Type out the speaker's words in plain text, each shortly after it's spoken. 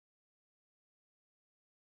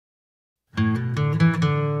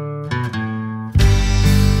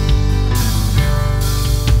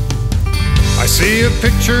see a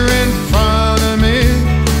picture in front of me,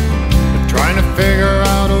 trying to figure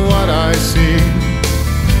out what I see.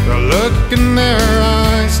 The look in their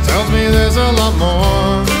eyes tells me there's a lot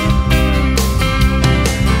more.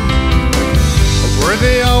 Were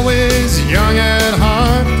they always young at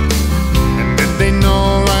heart? And did they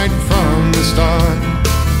know right from the start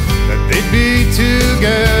that they'd be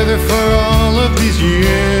together for all of these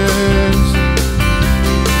years?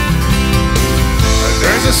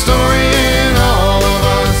 There's a story in all of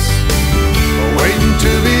us waiting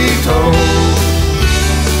to be told.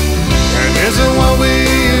 And is it what we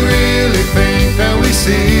really think that we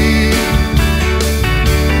see?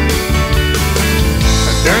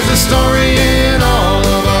 There's a story in all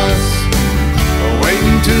of us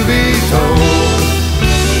waiting to be told.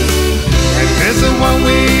 And is it what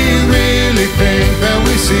we really think that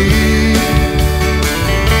we see?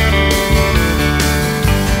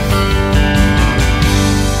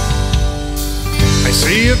 I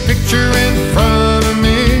see a picture in front of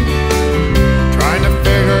me, trying to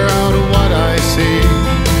figure out what I see.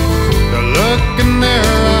 The look in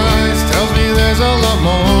their eyes tells me there's a lot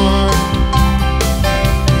more.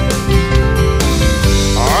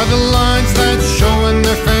 Are the lines that show in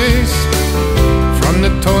their face from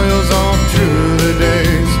the toils all through the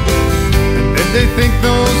days? And did they think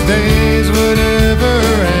those days would ever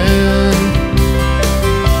end?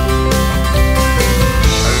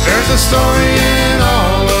 There's a story in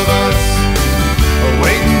all of us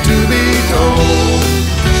waiting to be told.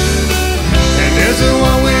 And is it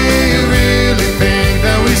what we really think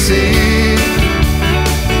that we see?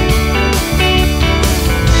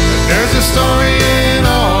 There's a story in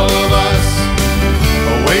all of us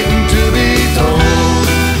waiting to be told.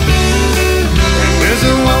 And is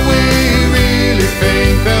it what we really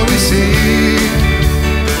think that we see?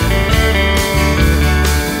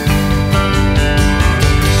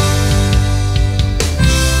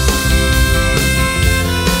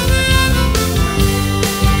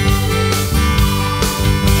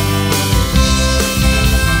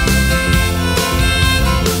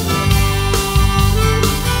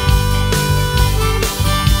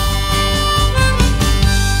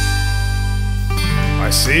 I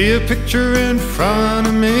see a picture in front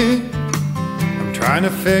of me, I'm trying to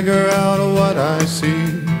figure out what I see.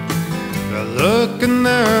 The look in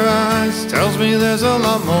their eyes tells me there's a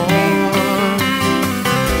lot more.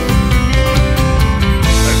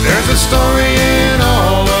 There's a story in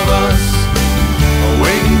all